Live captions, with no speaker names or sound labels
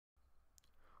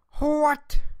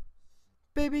What?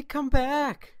 Baby, come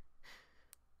back.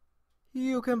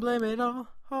 You can blame it all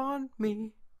on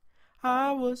me.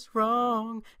 I was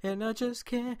wrong, and I just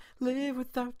can't live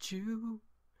without you.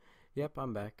 Yep,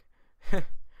 I'm back. I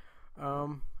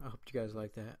hope you guys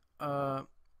like that. I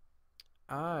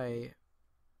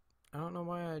don't know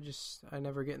why I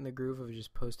never get in the groove of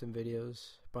just posting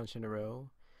videos a bunch in a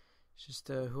row. It's just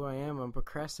who I am. I'm a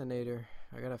procrastinator.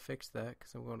 I gotta fix that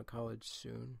because I'm going to college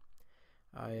soon.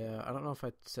 I don't know if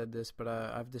I said this, but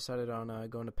I've decided on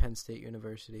going to Penn State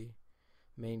University,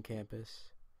 main campus.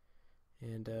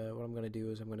 And what I'm going to do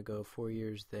is I'm going to go 4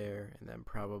 years there and then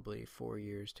probably 4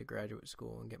 years to graduate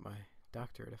school and get my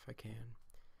doctorate if I can.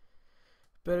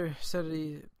 Better said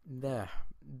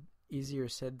easier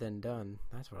said than done.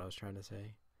 That's what I was trying to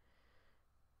say.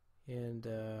 And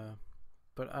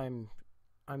but I'm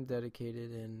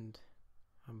dedicated, and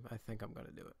I think I'm going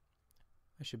to do it.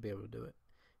 I should be able to do it.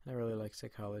 And I really like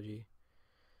psychology.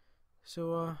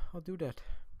 So I'll do that.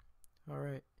 All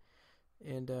right.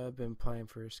 And I've been applying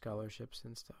for scholarships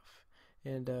and stuff.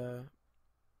 And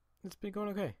it's been going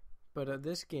okay. But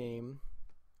this game,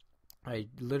 I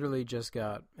literally just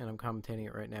got, and I'm commentating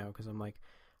it right now because I'm like,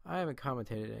 I haven't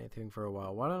commentated anything for a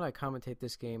while. Why don't I commentate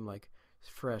this game like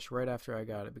fresh right after I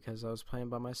got it? Because I was playing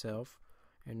by myself,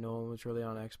 and no one was really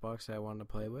on Xbox that I wanted to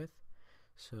play with.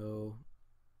 So,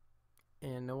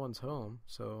 and no one's home,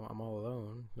 so I'm all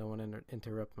alone. No one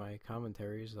interrupt my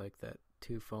commentaries like that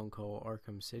 2-phone call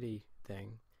Arkham City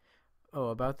thing. Oh,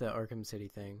 about the Arkham City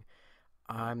thing,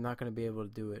 I'm not going to be able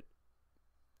to do it.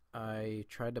 I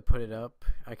tried to put it up.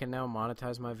 I can now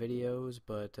monetize my videos,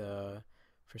 but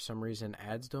for some reason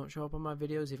ads don't show up on my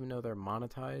videos even though they're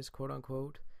monetized, quote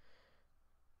unquote.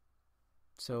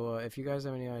 So if you guys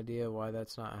have any idea why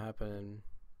that's not happening,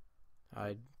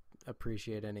 I'd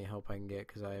appreciate any help I can get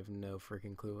because I have no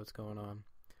freaking clue what's going on.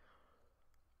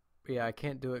 But yeah, I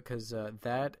can't do it because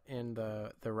that and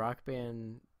the Rock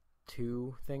Band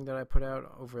 2 thing that I put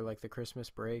out over like the Christmas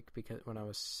break, because when I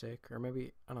was sick, or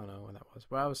maybe I don't know when that was,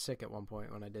 but I was sick at one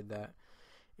point when I did that,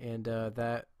 and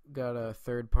that got a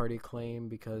third-party claim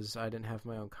because I didn't have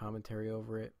my own commentary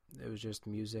over it. It was just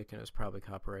music, and it was probably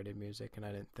copyrighted music, and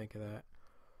I didn't think of that.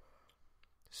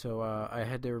 So I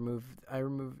had to remove.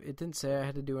 It didn't say I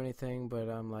had to do anything, but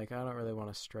I'm like, I don't really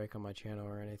want to strike on my channel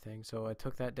or anything. So I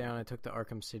took that down. I took the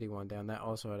Arkham City one down. That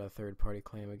also had a third-party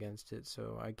claim against it.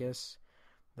 So I guess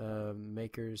the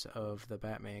makers of the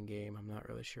Batman game, I'm not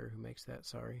really sure who makes that.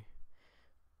 Sorry.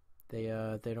 They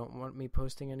don't want me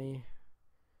posting any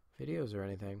videos or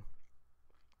anything.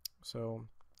 So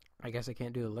I guess I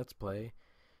can't do a Let's Play.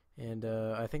 And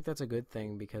I think that's a good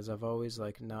thing because I've always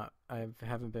I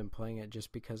haven't been playing it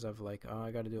just because of like, oh,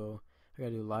 I gotta do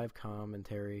live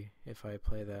commentary if I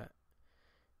play that.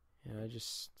 And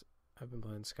I've been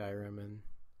playing Skyrim, and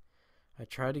I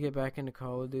tried to get back into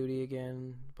Call of Duty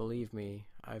again. Believe me,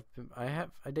 I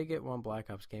did get one Black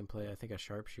Ops gameplay. I think a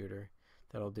sharpshooter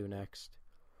that I'll do next.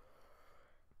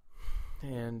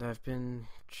 And I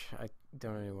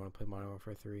don't even want to play Modern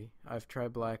Warfare 3. I've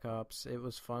tried Black Ops. It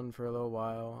was fun for a little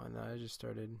while, and then I just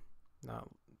started not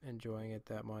enjoying it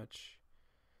that much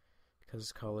because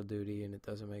it's Call of Duty and it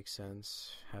doesn't make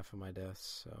sense, half of my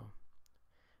deaths. So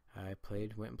I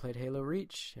went and played Halo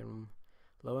Reach, and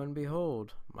lo and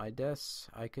behold, my deaths,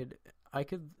 I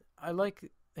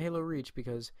like Halo Reach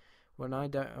because when I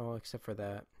die, oh, except for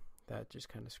that just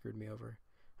kind of screwed me over.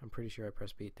 I'm pretty sure I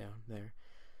pressed beat down there.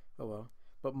 Oh well.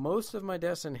 But most of my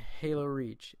deaths in Halo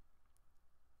Reach,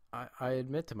 I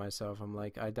admit to myself, I'm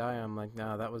like, I die, I'm like,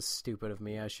 nah, that was stupid of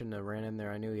me. I shouldn't have ran in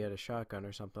there. I knew he had a shotgun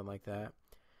or something like that.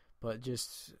 But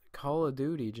just Call of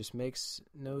Duty just makes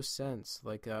no sense.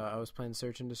 Like, I was playing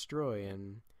Search and Destroy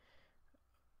and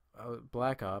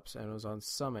Black Ops, and it was on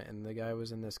Summit, and the guy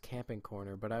was in this camping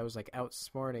corner, but I was like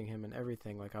outsmarting him and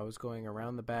everything. Like, I was going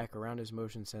around the back, around his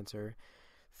motion sensor,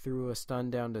 threw a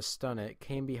stun down to stun it,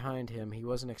 came behind him, he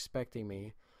wasn't expecting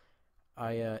me.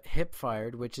 I hip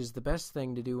fired, which is the best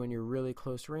thing to do when you're really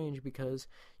close range because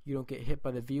you don't get hit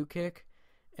by the view kick,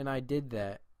 and I did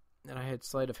that, and I had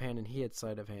sleight of hand and he had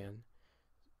sleight of hand.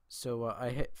 So I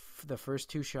hit the first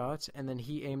 2 shots, and then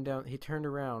he turned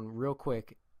around real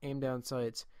quick, aimed down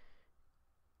sights,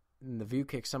 and the view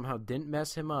kick somehow didn't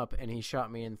mess him up, and he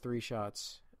shot me in 3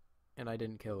 shots, and I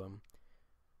didn't kill him.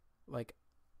 Like,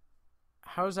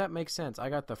 how does that make sense?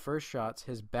 I got the first shots,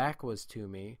 his back was to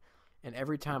me, and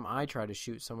every time I try to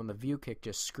shoot someone, the view kick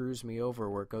just screws me over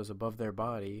where it goes above their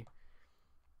body.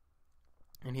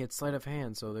 And he had sleight of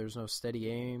hand, so there's no steady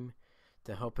aim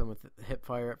to help him with hip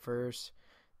fire at first.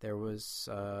 There was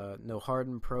no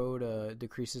hardened pro to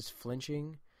decrease his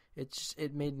flinching.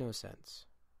 It made no sense.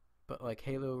 But like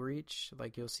Halo Reach,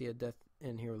 like you'll see a death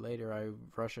in here later. I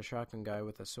rush a shotgun guy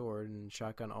with a sword, and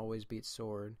shotgun always beats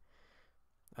sword.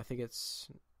 I think it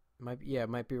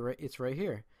might be right. It's right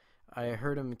here. I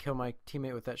heard him kill my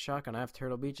teammate with that shotgun. I have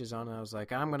Turtle Beaches on, and I was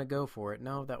like, I'm gonna go for it.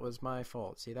 No, that was my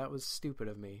fault. See, that was stupid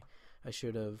of me. I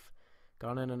should have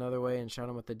gone in another way and shot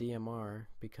him with the DMR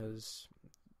because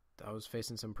I was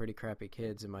facing some pretty crappy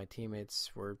kids, and my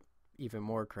teammates were even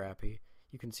more crappy.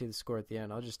 You can see the score at the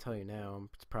end. I'll just tell you now.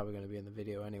 It's probably going to be in the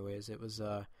video anyways. It was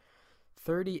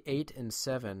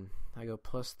 38-7. I go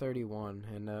plus 31,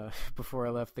 and before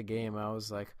I left the game, I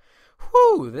was like,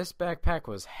 "Whew, this backpack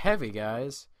was heavy,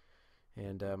 guys."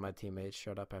 And my teammates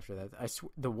shut up after that.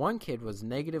 The one kid was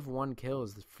 -1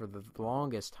 kills for the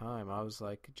longest time. I was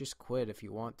like, just quit if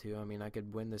you want to. I mean, I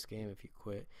could win this game if you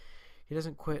quit. He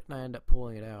doesn't quit, and I end up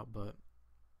pulling it out. But,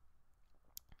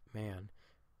 man,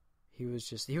 he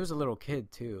was a little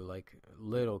kid, too. Like,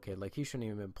 little kid. Like, he shouldn't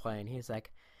even been playing. He's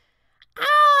like, "Oh,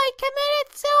 I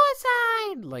committed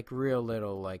suicide!" Like, real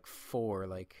little, like, 4,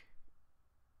 like,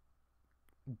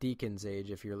 Deacon's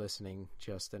age, if you're listening,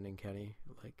 Justin and Kenny.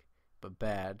 Like, but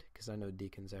bad, because I know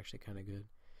Deacon's actually kind of good.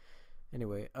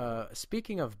 Anyway,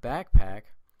 speaking of backpack,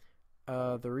 one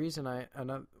of the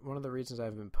reasons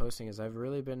I've been posting is I've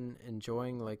really been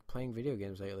enjoying like playing video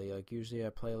games lately. Like usually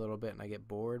I play a little bit and I get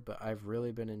bored, but I've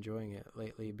really been enjoying it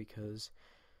lately because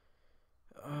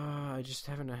I just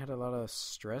haven't had a lot of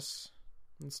stress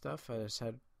and stuff. I just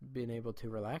had been able to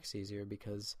relax easier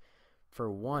because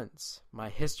for once my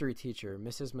history teacher,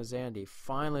 Mrs. Mazandi,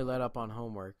 finally let up on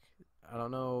homework. I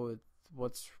don't know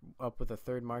what's up with the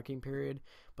third marking period,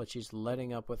 but she's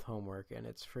letting up with homework, and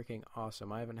it's freaking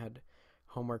awesome. I haven't had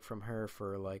homework from her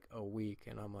for like a week,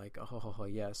 and I'm like, oh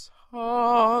yes,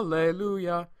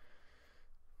 hallelujah.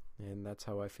 And that's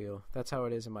how I feel. That's how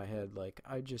it is in my head. Like,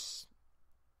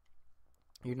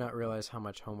 you not realize how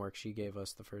much homework she gave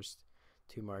us the first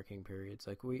 2 marking periods.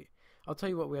 Like, I'll tell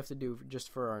you what we have to do just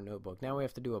for our notebook. Now we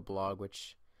have to do a blog,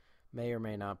 which may or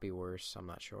may not be worse. I'm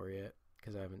not sure yet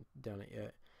because I haven't done it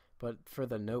yet. But for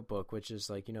the notebook, which is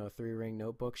like, a 3-ring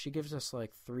notebook, she gives us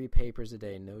like 3 papers a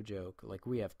day, no joke. Like,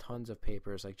 we have tons of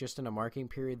papers. Like, just in a marking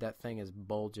period, that thing is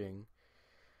bulging.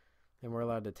 And we're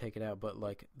allowed to take it out. But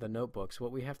like the notebooks,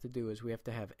 what we have to do is we have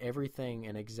to have everything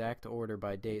in exact order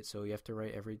by date. So you have to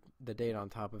write the date on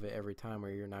top of it every time, or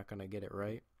you're not going to get it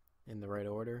right in the right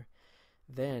order.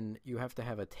 Then you have to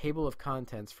have a table of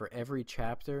contents for every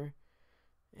chapter,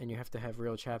 and you have to have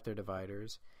real chapter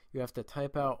dividers. You have to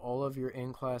type out all of your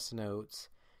in-class notes.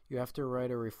 You have to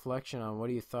write a reflection on what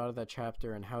you thought of that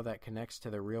chapter and how that connects to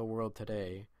the real world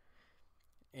today.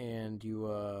 And you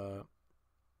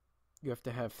have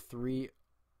to have 3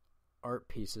 art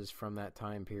pieces from that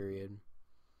time period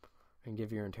and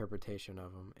give your interpretation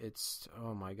of them. It's,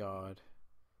 oh my god.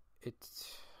 It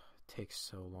takes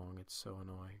so long. It's so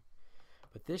annoying.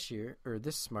 But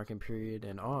this marking period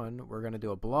and on, we're going to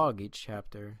do a blog each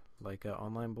chapter, like an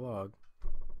online blog.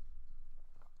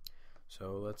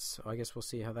 So I guess we'll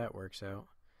see how that works out.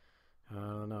 I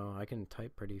don't know. I can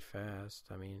type pretty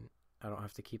fast. I mean, I don't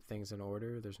have to keep things in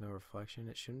order. There's no reflection.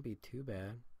 It shouldn't be too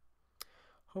bad.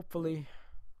 Hopefully,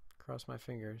 cross my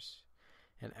fingers.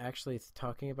 And actually,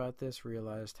 talking about this,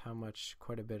 realized how much,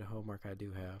 quite a bit of homework I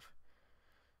do have.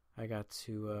 I got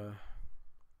to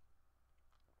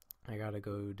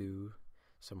go do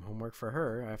some homework for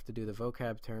her. I have to do the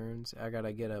vocab turns. I got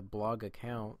to get a blog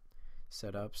account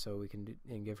set up so we can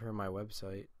and give her my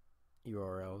website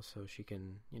URL so she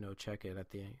can, check it at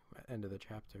the end of the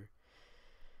chapter.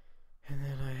 And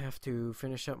then I have to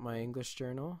finish up my English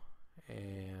journal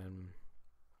and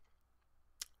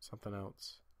something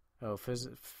else. Oh,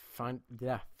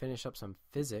 finish up some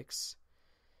physics,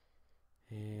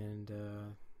 and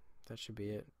that should be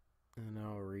it. And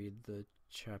I'll read the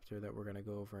chapter that we're going to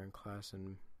go over in class,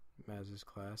 in Maz's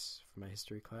class, for my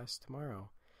history class tomorrow.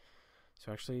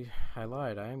 So actually, I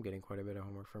lied. I am getting quite a bit of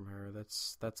homework from her.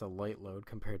 That's a light load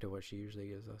compared to what she usually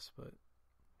gives us, but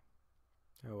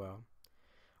oh well.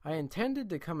 I intended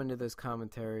to come into this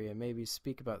commentary and maybe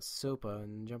speak about SOPA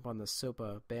and jump on the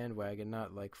SOPA bandwagon,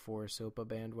 not like for SOPA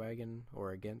bandwagon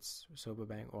or against SOPA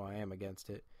bandwagon. Well, I am against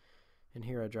it. And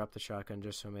here I dropped the shotgun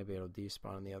just so maybe it'll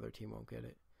despawn and the other team won't get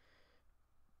it.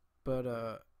 But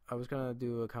I was going to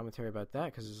do a commentary about that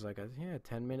because it's like a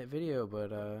 10-minute video,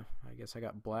 but I guess I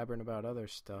got blabbering about other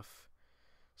stuff.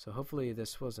 So hopefully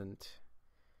this wasn't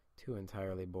too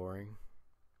entirely boring.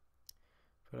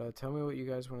 But tell me what you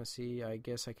guys want to see. I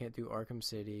guess I can't do Arkham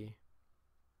City.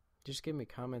 Just give me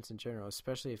comments in general,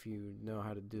 especially if you know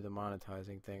how to do the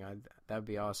monetizing thing. That'd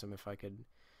be awesome if I could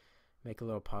make a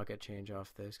little pocket change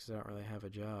off this because I don't really have a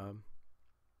job.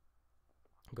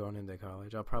 going into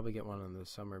college. I'll probably get one in the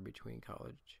summer between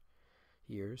college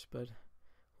years, but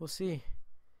we'll see.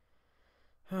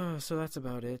 So that's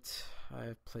about it.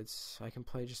 I can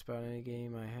play just about any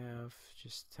game I have.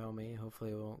 Just tell me.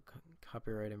 Hopefully it won't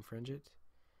copyright infringe it.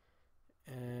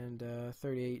 And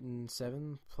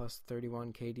 38-7 plus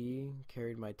 31 KD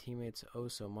carried my teammates oh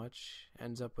so much.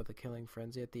 Ends up with a killing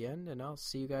frenzy at the end, and I'll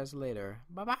see you guys later.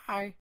 Bye bye.